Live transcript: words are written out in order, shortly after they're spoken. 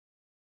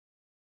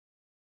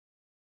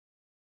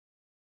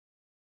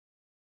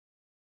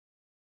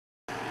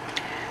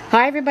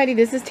Hi everybody,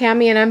 this is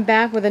Tammy and I'm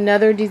back with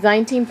another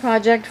design team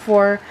project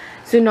for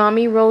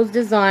Tsunami Rose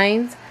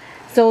Designs.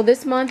 So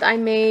this month I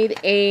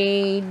made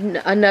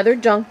another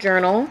junk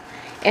journal,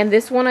 and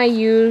this one I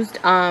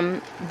used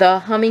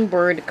the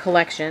Hummingbird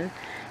collection.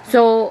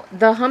 So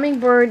the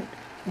Hummingbird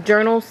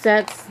journal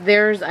sets,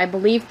 there's I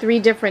believe 3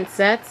 different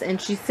sets,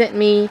 and she sent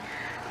me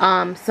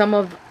some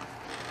of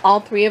all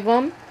 3 of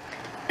them.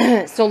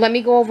 So let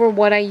me go over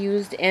what I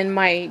used in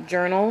my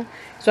journal.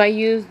 So I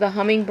used the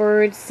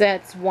Hummingbird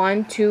sets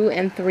 1, 2,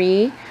 and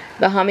 3,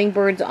 the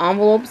Hummingbird's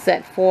envelope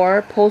set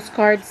 4,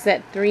 postcard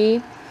set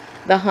 3,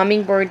 the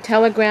Hummingbird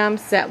telegram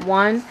set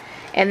 1,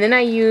 and then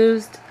I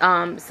used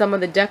some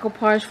of the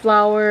decoupage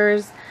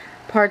flowers,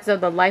 parts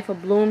of the Life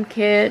of Bloom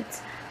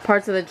kit,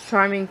 parts of the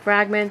Charming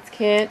Fragments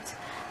kit.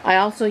 I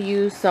also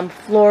used some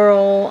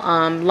floral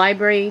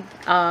library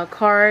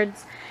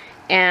cards,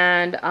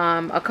 and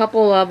a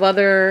couple of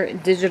other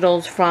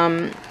digitals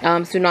from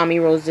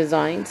Tsunami Rose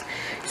Designs.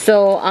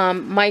 So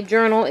my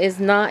journal is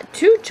not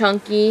too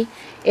chunky.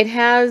 It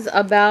has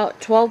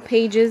about 12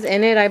 pages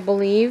in it, I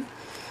believe.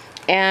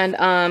 And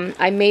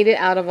I made it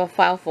out of a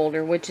file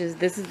folder,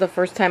 this is the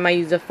first time I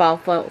use a file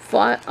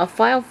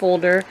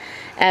folder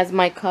as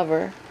my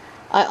cover.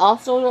 I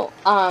also,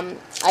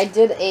 I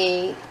did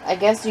I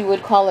guess you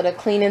would call it a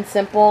clean and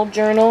simple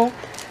journal,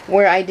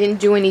 where I didn't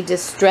do any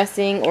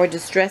distressing or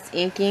distress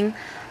inking.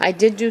 I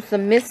did do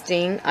some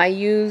misting. I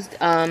used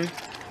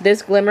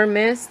this glimmer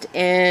mist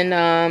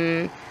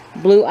in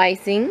blue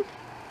icing.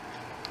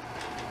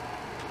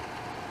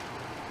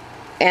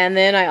 And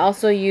then I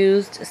also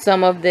used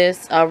some of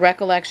this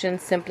Recollection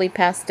Simply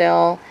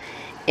Pastel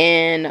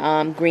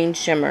in green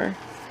shimmer.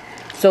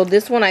 So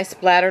this one I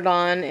splattered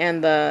on,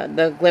 and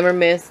the glimmer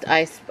mist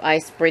I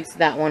spritzed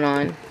that one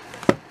on.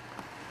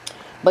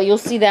 But you'll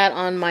see that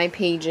on my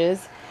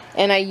pages.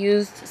 And I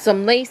used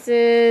some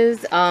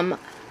laces.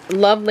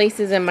 Love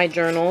laces in my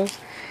journals.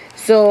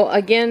 So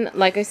again,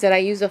 like I said, I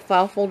used a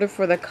file folder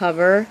for the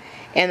cover,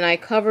 and I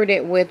covered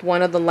it with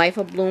one of the Life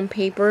of Bloom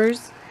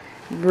papers.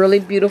 Really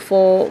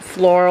beautiful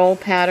floral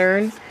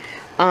pattern.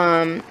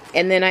 And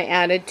then I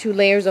added 2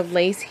 layers of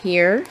lace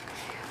here,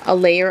 a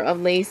layer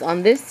of lace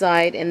on this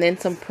side, and then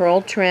some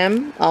pearl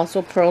trim,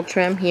 also pearl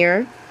trim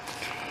here.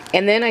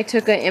 And then I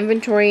took an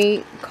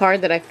inventory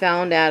card that I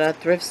found at a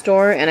thrift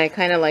store, and I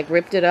kind of like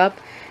ripped it up.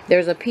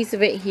 There's a piece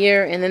of it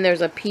here, and then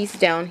there's a piece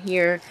down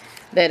here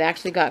that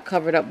actually got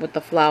covered up with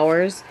the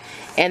flowers.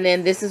 And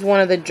then this is one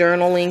of the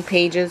journaling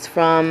pages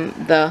from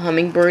the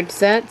Hummingbird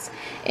sets,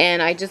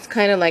 and I just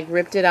kind of like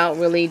ripped it out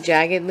really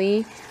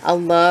jaggedly. I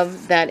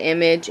love that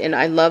image, and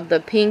I love the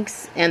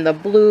pinks and the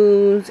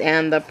blues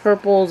and the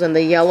purples and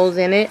the yellows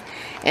in it.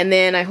 And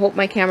then I hope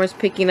my camera's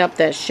picking up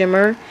that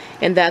shimmer,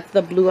 and that's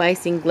the blue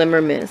icing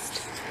glimmer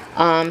mist.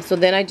 So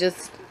then I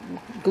just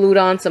glued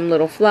on some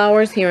little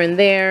flowers here and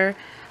there.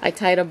 I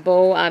tied a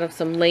bow out of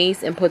some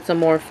lace and put some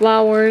more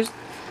flowers.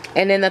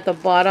 And then at the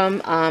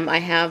bottom, I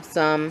have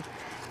some,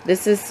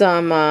 this is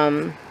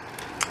some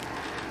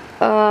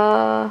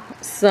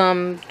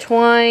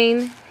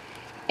twine.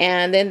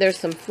 And then there's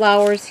some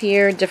flowers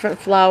here, different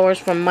flowers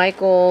from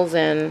Michael's,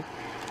 and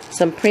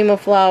some Prima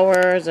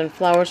flowers and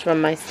flowers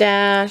from my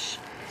stash.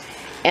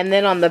 And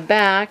then on the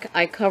back,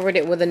 I covered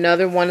it with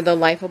another one of the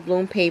Life of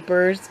Bloom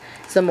papers,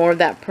 some more of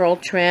that pearl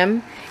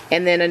trim,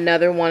 and then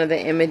another one of the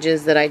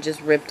images that I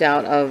just ripped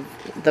out of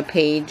the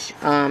page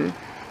and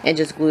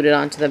just glued it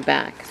onto the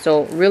back.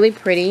 So really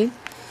pretty.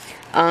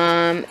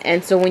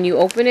 And so when you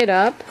open it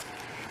up,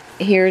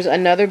 here's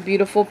another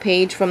beautiful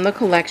page from the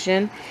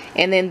collection.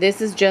 And then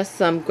this is just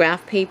some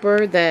graph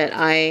paper that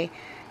I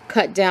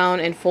cut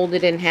down and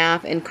folded in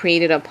half and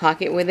created a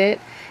pocket with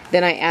it.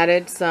 Then I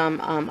added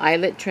some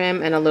eyelet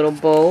trim and a little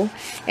bow.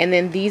 And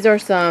then these are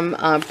some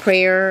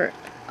prayer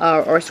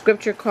or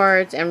scripture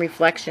cards and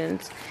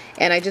reflections.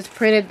 And I just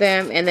printed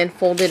them and then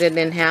folded it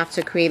in half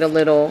to create a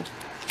little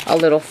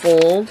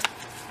fold.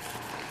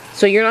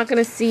 So you're not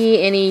going to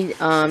see any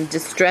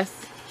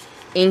distress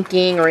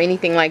inking or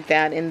anything like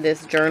that in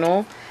this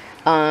journal,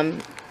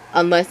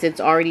 unless it's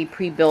already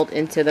pre-built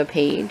into the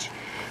page.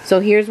 So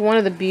here's one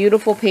of the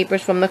beautiful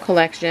papers from the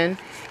collection.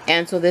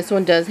 And so this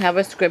one does have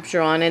a scripture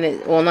on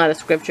it. Well, not a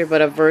scripture,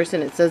 but a verse.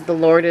 And it says, "The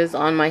Lord is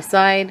on my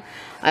side.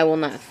 I will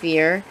not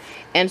fear."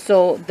 And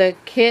so the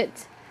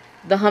kit,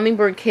 the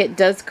Hummingbird kit,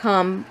 does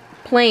come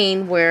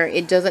plain, where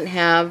it doesn't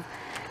have,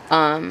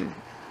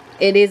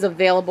 it is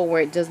available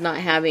where it does not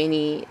have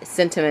any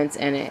sentiments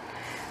in it.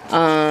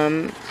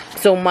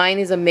 So mine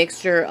is a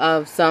mixture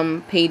of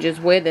some pages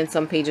with and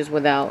some pages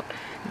without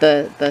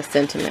the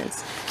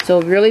sentiments.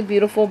 So really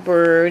beautiful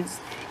birds.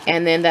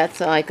 And then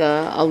that's like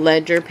a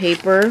ledger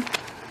paper.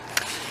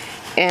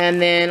 And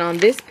then on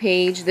this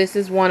page, this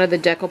is one of the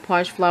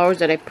decoupage flowers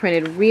that I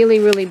printed really,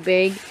 really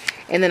big.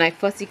 And then I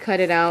fussy cut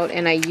it out,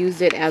 and I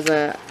used it as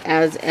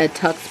a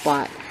tuck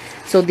spot.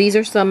 So these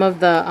are some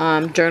of the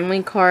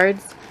journaling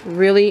cards.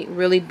 Really,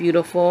 really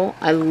beautiful.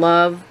 I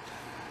love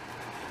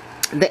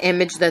the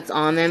image that's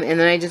on them. And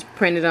then I just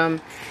printed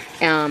them,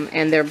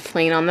 and they're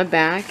plain on the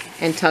back,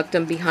 and tucked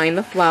them behind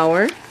the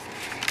flower.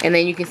 And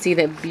then you can see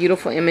that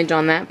beautiful image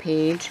on that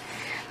page.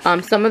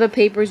 Some of the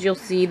papers you'll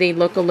see, they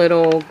look a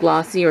little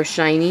glossy or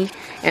shiny,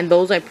 and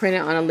those I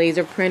printed on a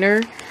laser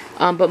printer.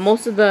 But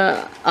most of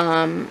the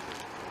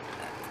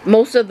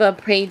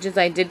pages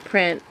I did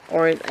print,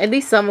 or at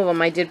least some of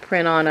them I did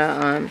print on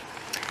a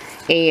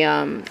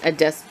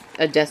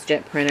desk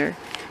jet printer.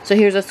 So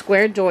here's a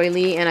square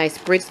doily, and I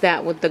spritzed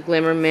that with the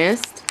glimmer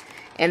mist.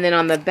 And then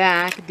on the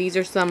back, these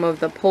are some of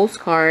the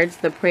postcards,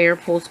 the prayer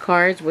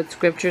postcards with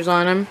scriptures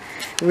on them.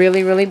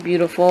 Really, really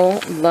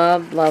beautiful.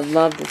 Love, love,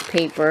 love this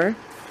paper.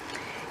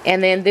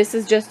 And then this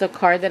is just a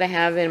card that I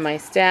have in my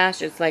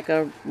stash. It's like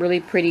a really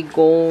pretty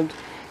gold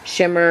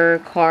shimmer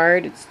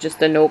card. It's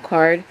just a note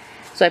card.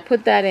 So I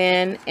put that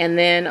in, and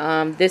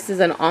then this is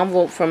an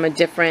envelope from a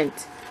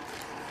different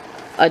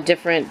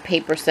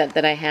paper set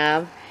that I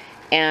have,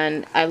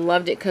 and I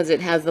loved it because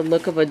it has the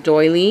look of a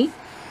doily.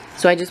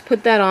 So I just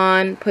put that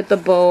on, put the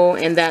bow,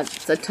 and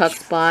that's a tuck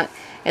spot.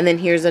 And then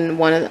here's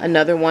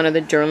another one of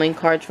the journaling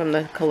cards from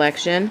the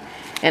collection.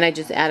 And I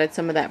just added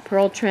some of that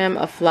pearl trim,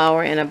 a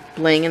flower, and a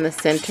bling in the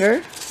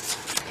center.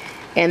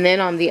 And then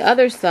on the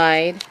other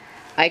side,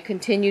 I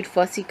continued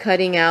fussy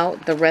cutting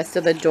out the rest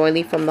of the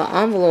doily from the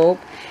envelope.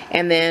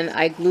 And then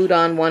I glued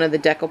on one of the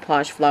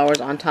decoupage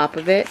flowers on top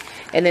of it.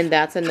 And then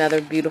that's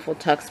another beautiful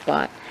tuck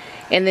spot.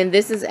 And then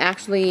this is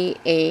actually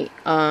a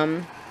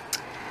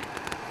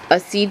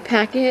seed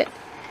packet.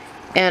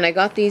 And I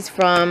got these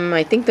from,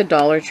 I think, the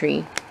Dollar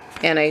Tree.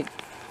 And I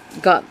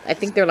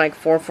think they're like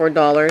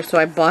 $4. So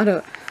I bought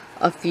a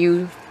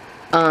few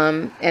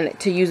and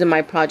to use in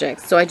my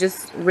projects. So I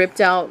just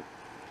ripped out,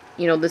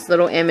 you know, this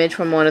little image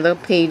from one of the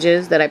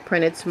pages that I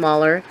printed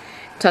smaller,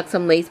 tucked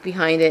some lace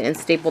behind it, and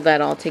stapled that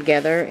all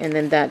together. And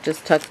then that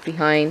just tucks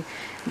behind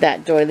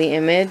that doily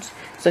image.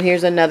 So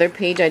here's another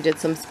page. I did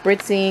some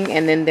spritzing,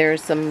 and then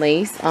there's some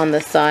lace on the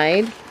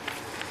side.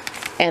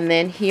 And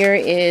then here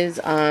is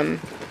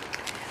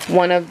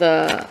one of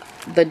the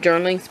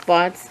journaling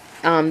spots.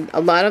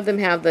 A lot of them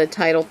have the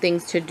title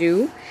Things to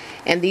Do,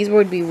 and these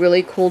would be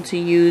really cool to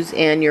use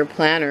in your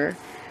planner.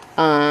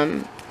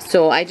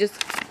 So I just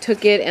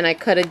took it and I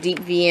cut a deep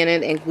V in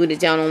it and glued it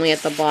down only at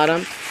the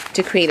bottom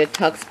to create a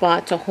tuck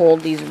spot to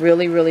hold these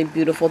really, really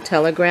beautiful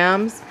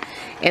telegrams.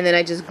 And then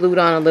I just glued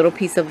on a little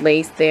piece of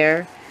lace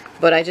there.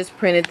 But I just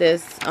printed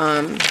this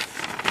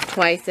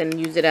twice and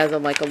used it as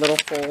like a little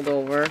fold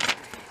over,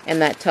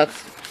 and that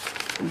tucks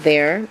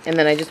there. And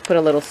then I just put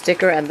a little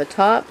sticker at the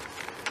top.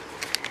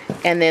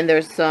 And then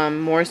there's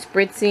some more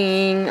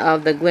spritzing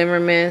of the glimmer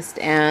mist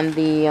and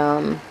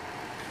the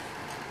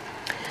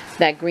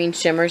that green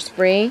shimmer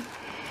spray.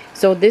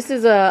 So this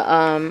is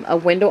a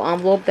window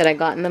envelope that I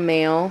got in the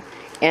mail,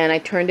 and I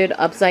turned it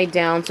upside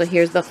down. So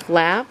here's the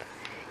flap,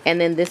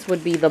 and then this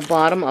would be the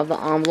bottom of the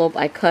envelope.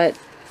 I cut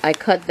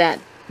that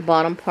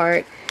bottom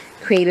part,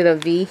 created a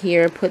V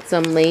here, put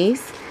some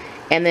lace,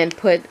 and then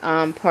put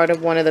part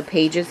of one of the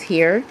pages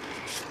here.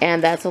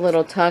 And that's a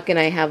little tuck, and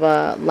I have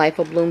a Life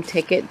of Bloom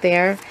ticket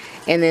there.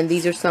 And then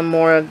these are some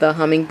more of the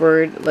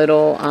Hummingbird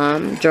little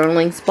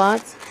journaling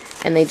spots,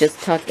 and they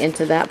just tuck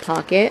into that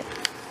pocket.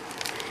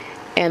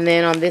 And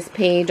then on this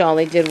page, all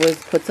I did was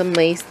put some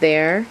lace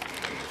there.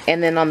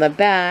 And then on the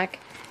back,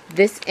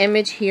 this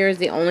image here is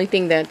the only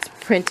thing that's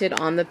printed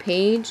on the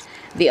page.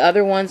 The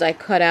other ones I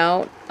cut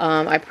out.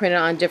 I printed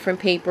on different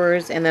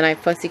papers, and then I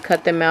fussy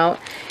cut them out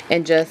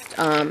and just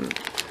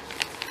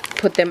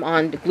put them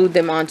on, glued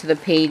them onto the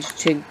page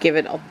to give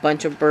it a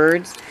bunch of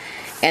birds.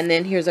 And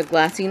then here's a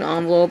glassine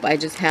envelope. I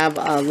just have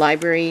a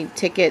library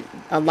ticket,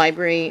 a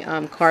library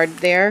card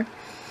there.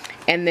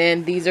 And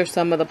then these are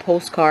some of the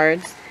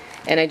postcards.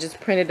 And I just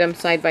printed them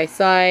side by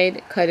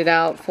side, cut it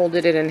out,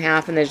 folded it in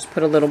half, and then just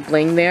put a little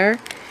bling there.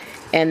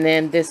 And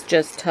then this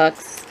just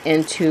tucks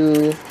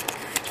into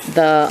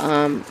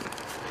the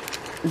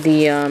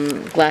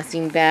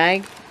glassine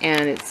bag,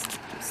 and it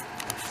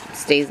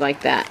stays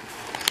like that.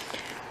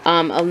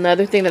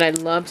 Another thing that I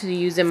love to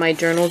use in my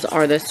journals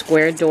are the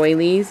square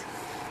doilies.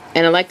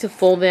 And I like to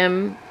fold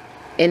them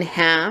in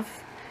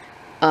half,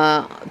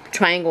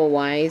 triangle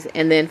wise,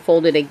 and then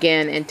fold it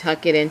again and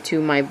tuck it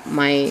into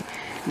my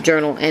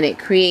journal. And it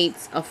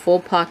creates a full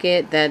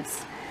pocket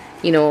that's,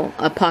 you know,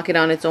 a pocket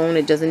on its own.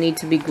 It doesn't need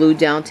to be glued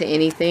down to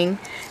anything.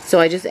 So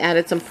I just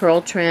added some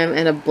pearl trim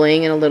and a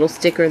bling and a little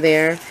sticker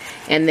there.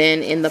 And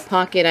then in the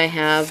pocket I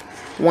have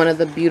one of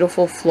the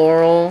beautiful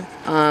floral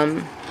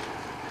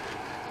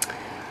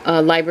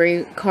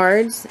library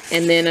cards,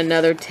 and then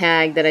another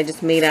tag that I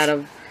just made out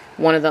of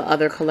one of the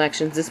other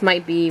collections. This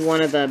might be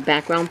one of the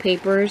background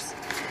papers.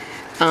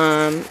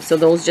 So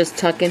those just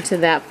tuck into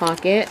that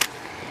pocket.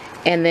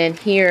 And then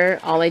here,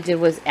 all I did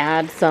was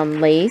add some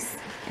lace,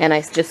 and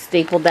I just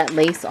stapled that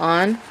lace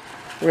on.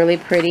 Really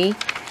pretty.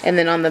 And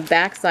then on the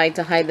back side,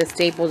 to hide the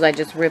staples, I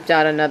just ripped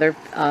out another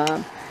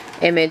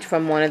image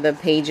from one of the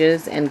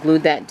pages and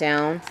glued that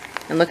down.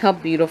 And look how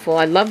beautiful.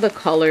 I love the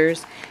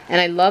colors, and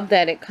I love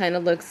that it kind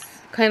of looks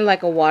kind of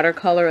like a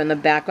watercolor in the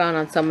background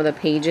on some of the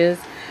pages,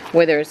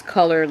 where there's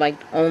color like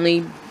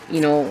only,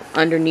 you know,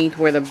 underneath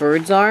where the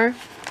birds are.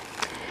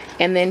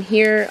 And then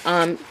here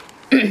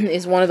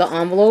is one of the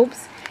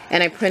envelopes,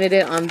 and I printed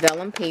it on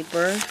vellum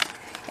paper,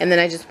 and then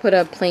I just put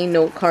a plain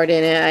note card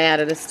in it. I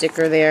added a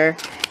sticker there,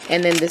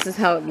 and then this is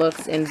how it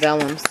looks in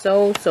vellum.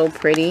 So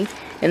pretty.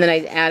 And then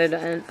I added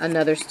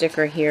another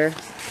sticker here.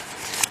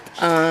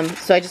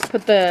 So I just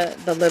put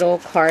the little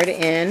card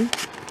in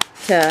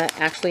to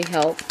actually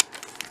help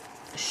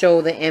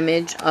show the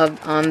image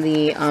on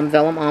the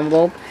vellum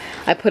envelope.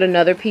 I put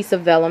another piece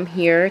of vellum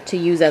here to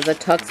use as a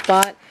tuck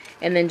spot,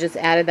 and then just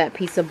added that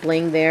piece of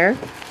bling there.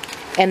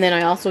 And then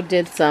I also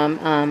did some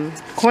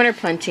corner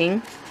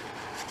punching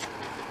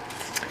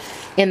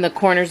in the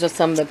corners of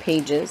some of the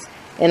pages.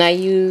 And I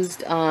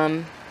used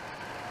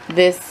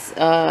this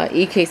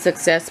EK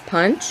Success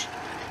punch.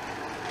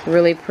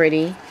 Really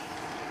pretty.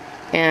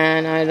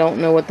 And I don't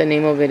know what the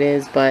name of it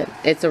is, but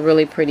it's a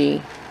really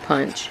pretty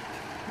punch.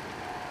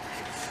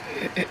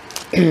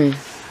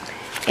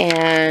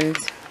 And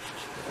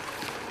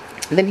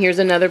then here's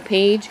another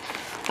page.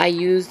 I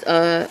used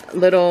a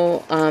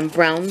little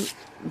brown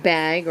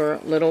bag or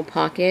little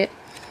pocket,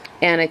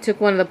 and I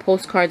took one of the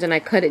postcards and I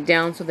cut it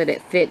down so that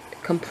it fit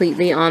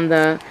completely on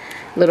the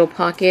little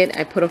pocket.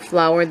 I put a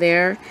flower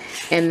there,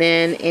 and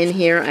then in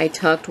here I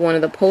tucked one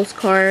of the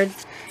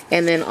postcards,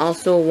 and then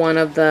also one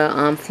of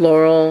the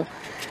floral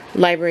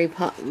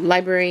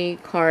library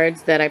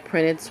cards that I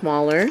printed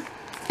smaller.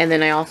 And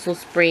then I also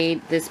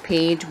sprayed this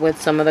page with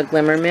some of the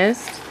glimmer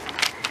mist.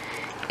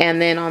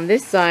 And then on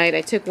this side,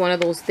 I took one of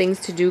those things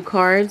to do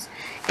cards,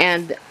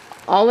 and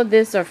all of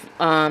this are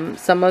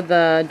some of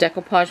the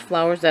decoupage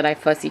flowers that I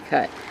fussy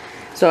cut.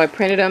 So I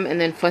printed them and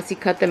then fussy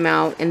cut them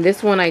out. And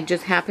this one, I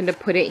just happened to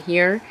put it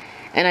here,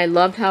 and I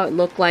loved how it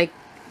looked like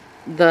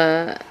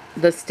the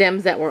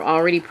stems that were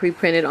already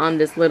pre-printed on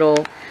this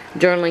little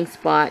journaling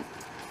spot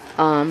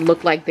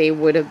looked like they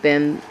would have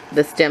been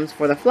the stems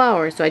for the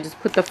flower. So I just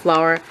put the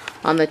flower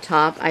on the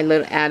top. I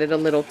added a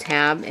little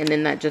tab, and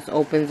then that just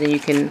opens and you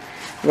can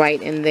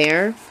write in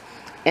there.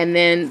 And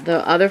then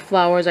the other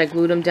flowers, I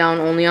glued them down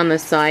only on the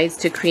sides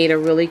to create a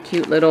really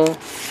cute little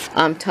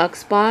tuck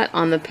spot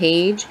on the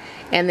page.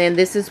 And then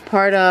this is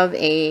part of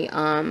a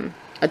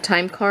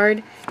time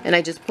card, and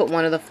I just put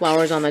one of the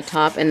flowers on the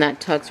top, and that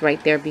tucks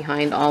right there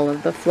behind all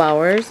of the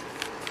flowers.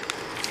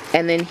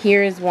 And then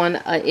here is one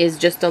is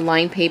just a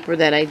line paper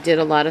that I did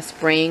a lot of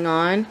spraying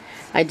on.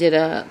 I did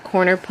a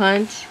corner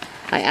punch.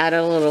 I added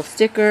a little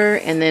sticker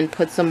and then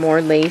put some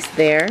more lace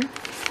there.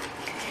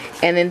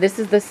 And then this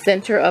is the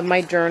center of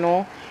my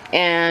journal.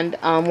 And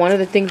one of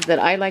the things that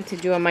I like to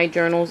do on my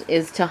journals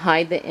is to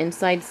hide the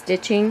inside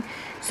stitching.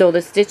 So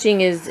the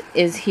stitching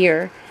is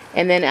here.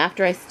 And then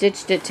after I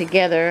stitched it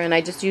together, and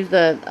I just used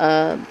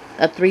a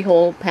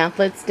 3-hole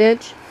pamphlet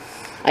stitch,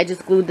 I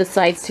just glued the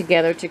sides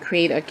together to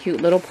create a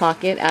cute little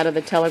pocket out of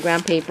the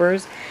telegram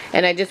papers.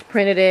 And I just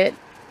printed it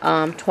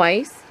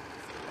twice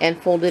and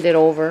folded it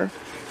over.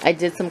 I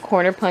did some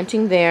corner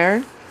punching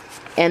there.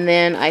 And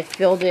then I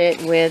filled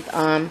it with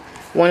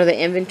one of the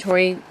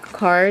inventory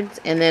cards,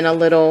 and then a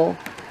little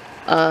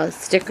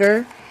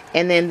sticker.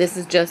 And then this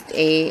is just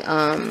a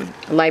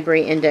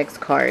library index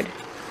card.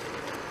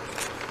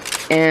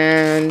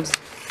 And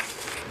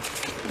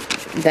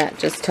that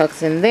just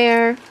tucks in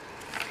there.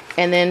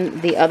 And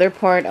then the other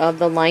part of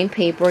the lined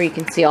paper, you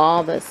can see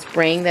all the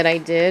spraying that I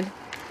did.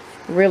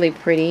 Really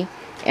pretty.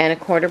 And a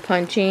quarter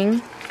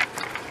punching.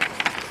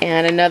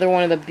 And another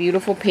one of the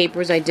beautiful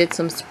papers, I did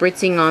some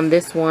spritzing on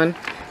this one.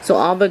 So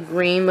all the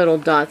green little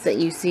dots that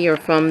you see are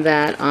from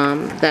that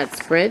that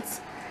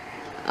spritz.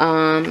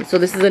 So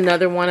this is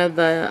another one of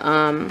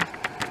the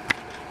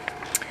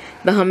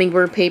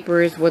Hummingbird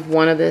papers with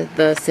one of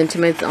the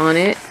sentiments on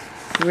it.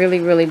 Really,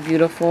 really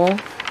beautiful.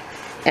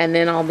 And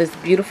then all this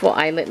beautiful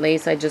eyelet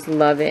lace. I just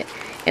love it.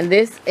 And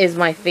this is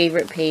my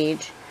favorite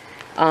page.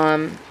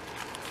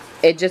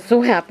 It just so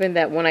happened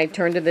that when I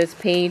turned to this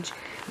page,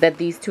 that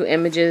these two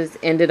images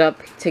ended up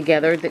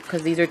together,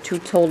 because these are two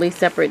totally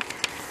separate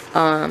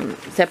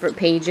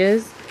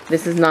pages.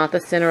 This is not the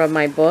center of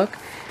my book,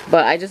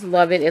 but I just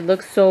love it. It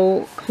looks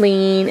so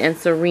clean and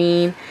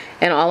serene.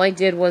 And all I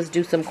did was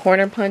do some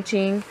corner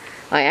punching.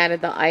 I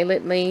added the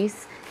eyelet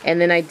lace,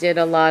 and then I did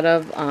a lot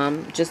of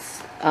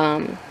just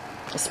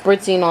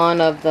spritzing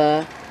on of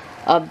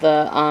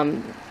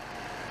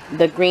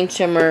the green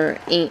shimmer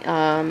ink,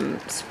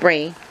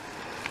 spray.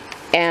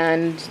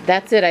 And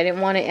that's it. I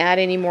didn't want to add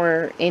any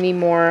more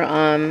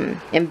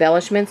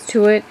embellishments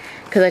to it,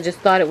 because I just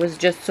thought it was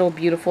just so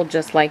beautiful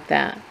just like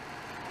that.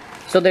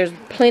 So there's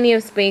plenty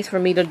of space for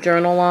me to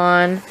journal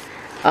on.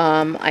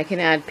 I can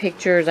add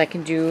pictures. I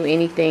can do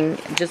anything.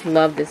 Just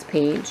love this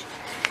page.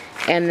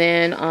 And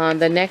then on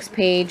the next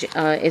page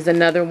is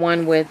another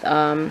one with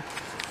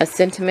a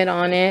sentiment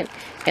on it.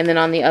 And then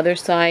on the other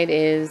side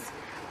is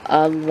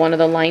one of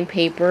the line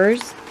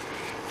papers.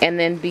 And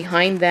then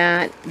behind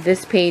that,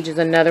 this page is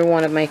another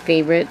one of my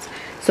favorites.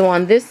 So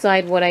on this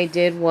side, what I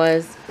did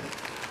was,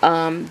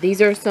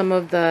 these are some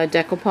of the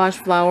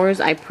decoupage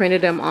flowers. I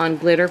printed them on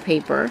glitter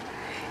paper.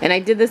 And I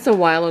did this a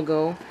while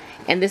ago.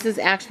 And this is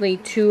actually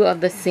two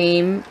of the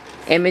same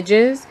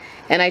images.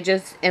 And I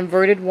just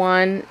inverted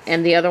one,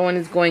 and the other one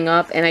is going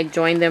up. And I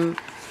joined them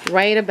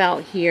right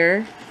about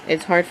here.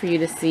 It's hard for you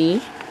to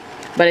see.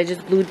 but I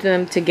just glued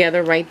them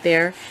together right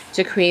there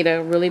to create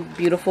a really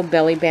beautiful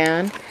belly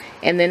band.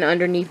 And then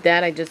underneath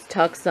that, I just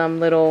tucked some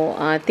little,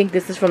 I think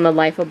this is from the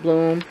Life of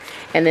Bloom.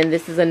 And then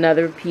this is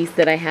another piece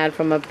that I had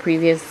from a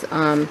previous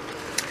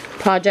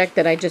project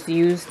that I just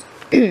used.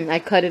 I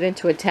cut it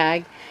into a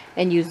tag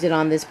and used it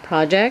on this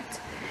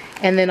project.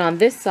 And then on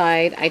this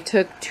side, I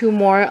took 2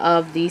 more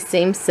of these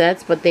same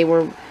sets, but they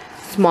were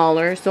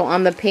smaller. So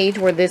on the page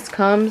where this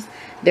comes,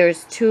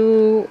 there's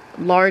 2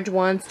 large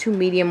ones, 2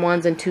 medium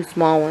ones, and 2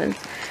 small ones.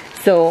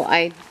 So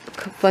I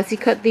fussy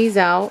cut these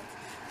out,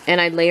 and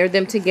I layered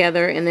them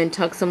together and then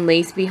tucked some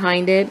lace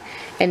behind it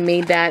and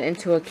made that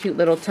into a cute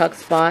little tuck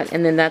spot.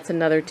 And then that's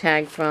another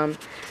tag from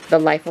the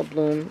Life of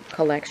Bloom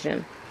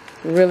collection.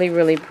 Really,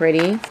 really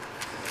pretty.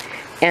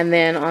 And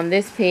then on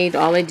this page,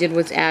 all I did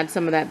was add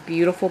some of that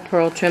beautiful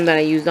pearl trim that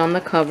I used on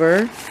the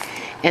cover.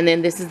 And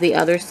then this is the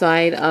other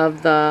side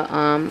of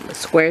the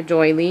square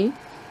doily.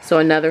 So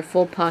another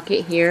full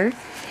pocket here.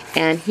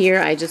 And here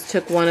I just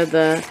took one of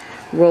the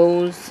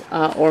rose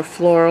or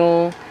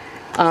floral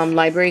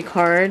library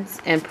cards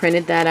and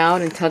printed that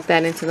out and tucked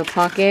that into the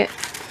pocket.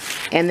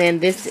 And then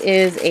this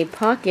is a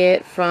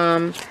pocket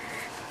from,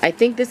 I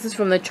think this is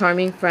from the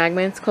Charming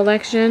Fragments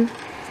collection.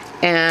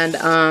 And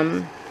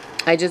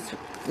I just,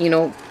 you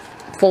know,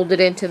 folded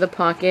into the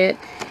pocket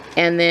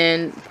and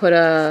then put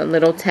a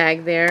little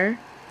tag there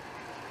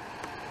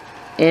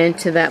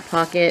into that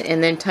pocket,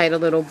 and then tied a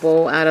little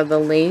bow out of the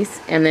lace,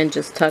 and then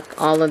just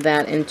tuck all of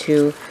that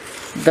into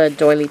the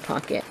doily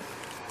pocket.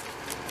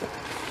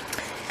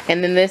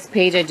 And then this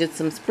page I did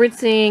some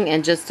spritzing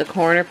and just a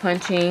corner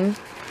punching.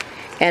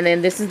 And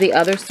then this is the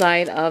other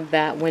side of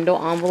that window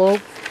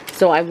envelope.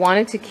 So I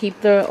wanted to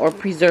keep or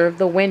preserve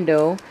the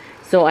window.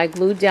 So I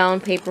glued down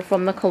paper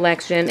from the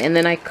collection, and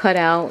then I cut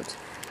out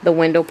the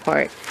window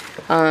part.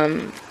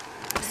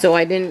 So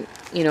I didn't,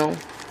 you know,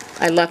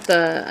 I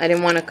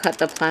didn't want to cut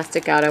the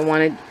plastic out. I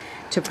wanted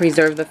to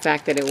preserve the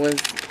fact that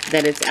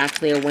it's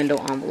actually a window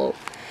envelope.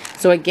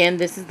 So again,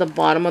 this is the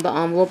bottom of the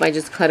envelope. I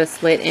just cut a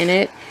slit in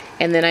it,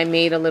 and then I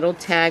made a little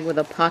tag with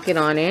a pocket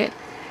on it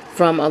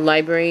from a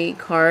library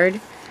card.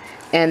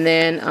 And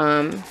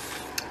then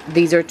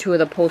these are 2 of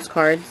the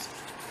postcards,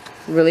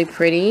 really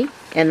pretty.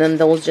 And then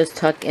those just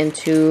tuck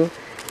into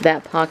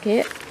that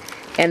pocket.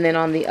 And then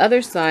on the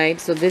other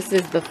side, so this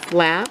is the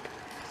flap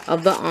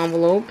of the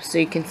envelope, so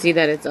you can see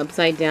that it's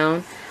upside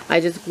down.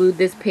 I just glued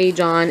this page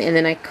on, and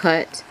then I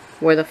cut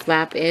where the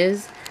flap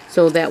is,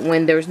 so that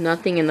when there's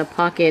nothing in the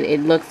pocket, it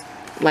looks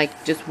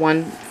like just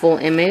one full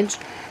image,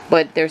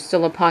 but there's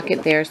still a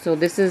pocket there. So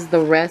this is the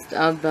rest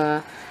of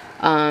the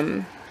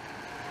time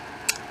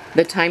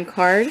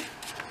card.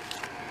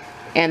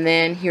 And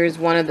then here's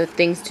one of the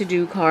things to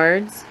do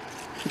cards,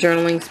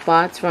 journaling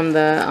spots from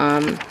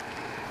the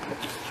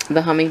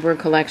Hummingbird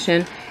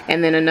collection,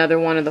 and then another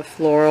one of the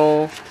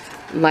floral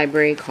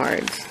library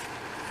cards.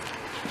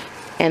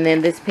 And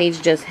then this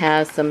page just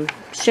has some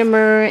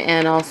shimmer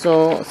and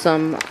also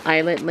some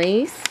eyelet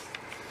lace.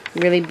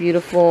 Really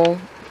beautiful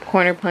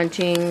corner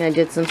punching. I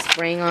did some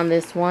spraying on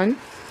this one.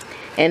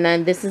 And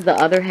then this is the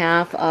other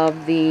half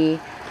of the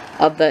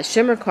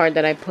shimmer card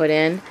that I put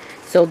in.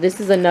 So this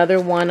is another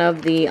one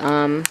of the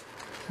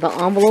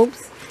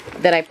envelopes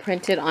that I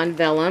printed on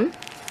vellum.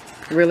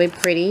 Really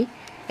pretty.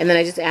 And then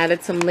I just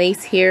added some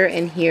lace here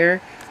and here,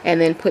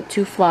 and then put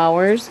 2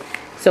 flowers.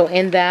 So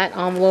in that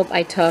envelope,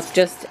 I tucked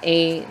just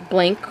a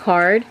blank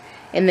card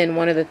and then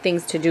one of the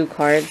things to do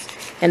cards.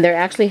 And they're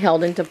actually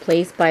held into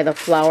place by the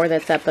flower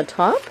that's at the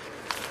top.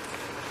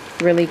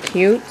 Really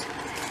cute.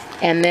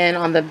 And then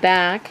on the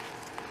back,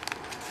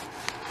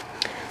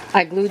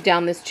 I glued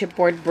down this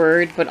chipboard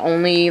bird, but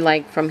only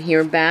like from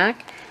here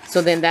back.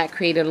 So then that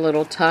created a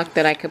little tuck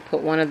that I could put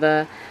one of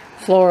the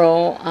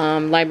floral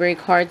library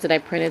cards that I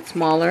printed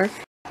smaller.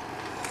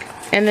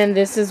 And then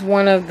this is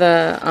one of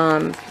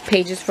the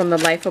pages from the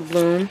Life of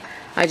Bloom.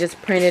 I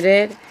just printed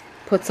it,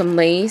 put some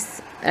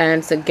lace,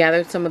 and so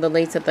gathered some of the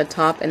lace at the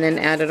top, and then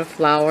added a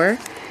flower.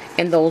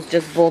 And those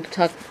just both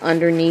tucked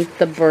underneath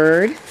the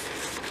bird.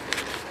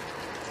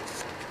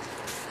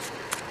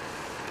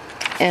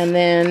 And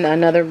then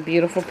another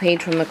beautiful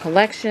page from the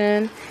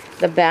collection.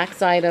 The back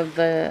side of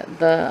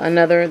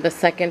the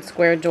second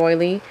square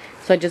doily.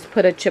 So I just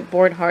put a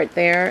chipboard heart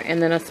there,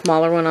 and then a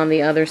smaller one on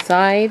the other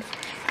side.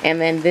 And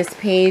then this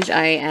page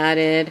I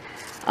added,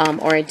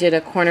 or I did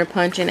a corner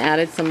punch and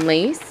added some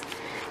lace.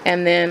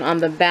 And then on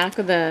the back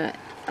of the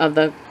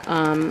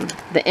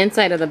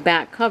inside of the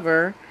back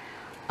cover,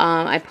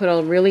 I put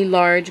a really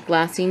large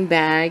glassine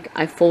bag.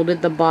 I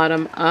folded the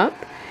bottom up,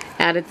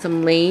 added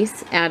some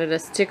lace, added a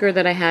sticker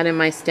that I had in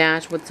my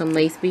stash with some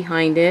lace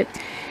behind it.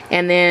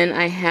 And then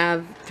I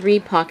have 3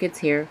 pockets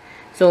here.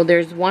 So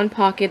there's one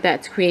pocket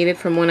that's created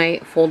from when I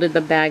folded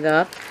the bag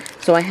up.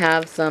 So I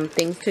have some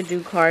things to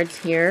do cards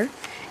here.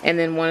 And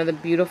then one of the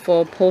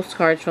beautiful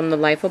postcards from the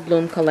Life of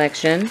Bloom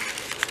collection.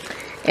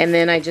 And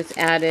then I just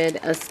added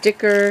a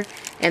sticker,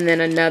 and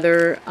then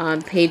another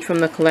page from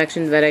the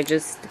collection that I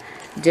just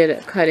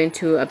did cut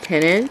into a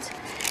pennant.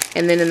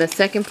 And then in the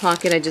second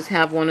pocket, I just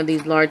have one of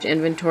these large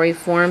inventory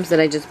forms that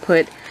I just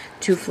put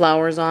 2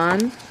 flowers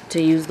on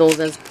to use those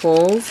as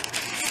pulls.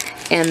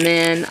 And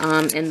then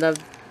in the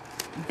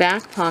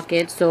back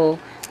pocket, so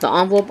the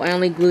envelope, I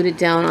only glued it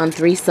down on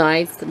 3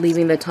 sides,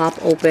 leaving the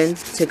top open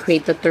to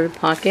create the 3rd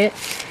pocket.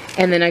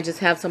 And then I just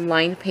have some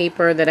lined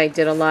paper that I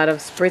did a lot of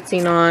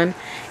spritzing on.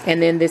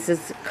 And then this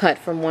is cut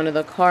from one of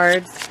the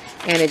cards,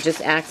 and it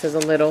just acts as a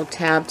little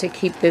tab to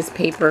keep this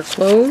paper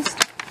closed.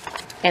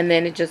 And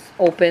then it just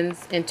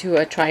opens into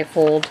a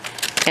trifold,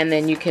 and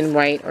then you can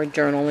write or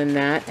journal in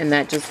that, and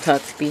that just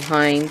tucks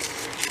behind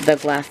the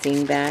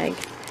glassine bag.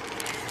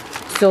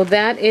 So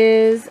that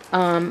is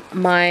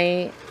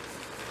my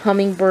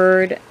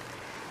Hummingbird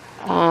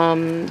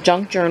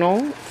junk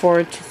journal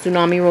for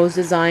Tsunami Rose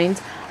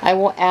Designs. I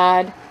will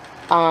add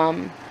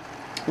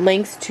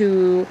links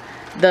to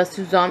the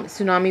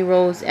Tsunami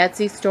Rose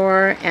Etsy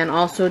store and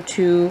also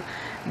to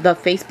the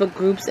Facebook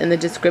groups in the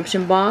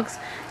description box.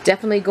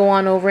 Definitely go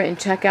on over and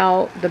check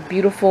out the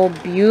beautiful,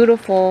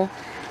 beautiful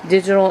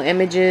digital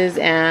images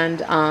and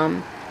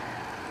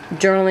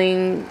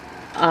journaling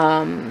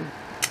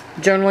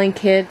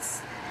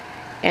kits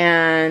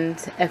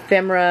and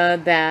ephemera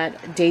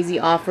that Daisy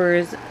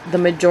offers. The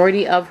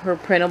majority of her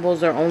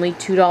printables are only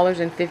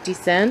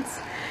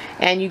 $2.50,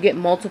 and you get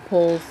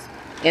multiples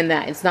in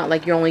that. It's not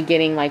like you're only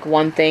getting like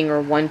one thing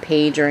or one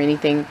page or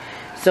anything.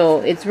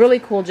 So it's really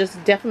cool.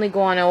 Just definitely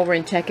go on over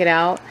and check it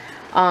out.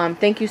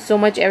 Thank you so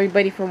much,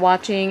 everybody, for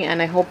watching,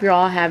 and I hope you're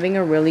all having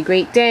a really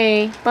great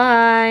day.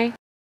 Bye.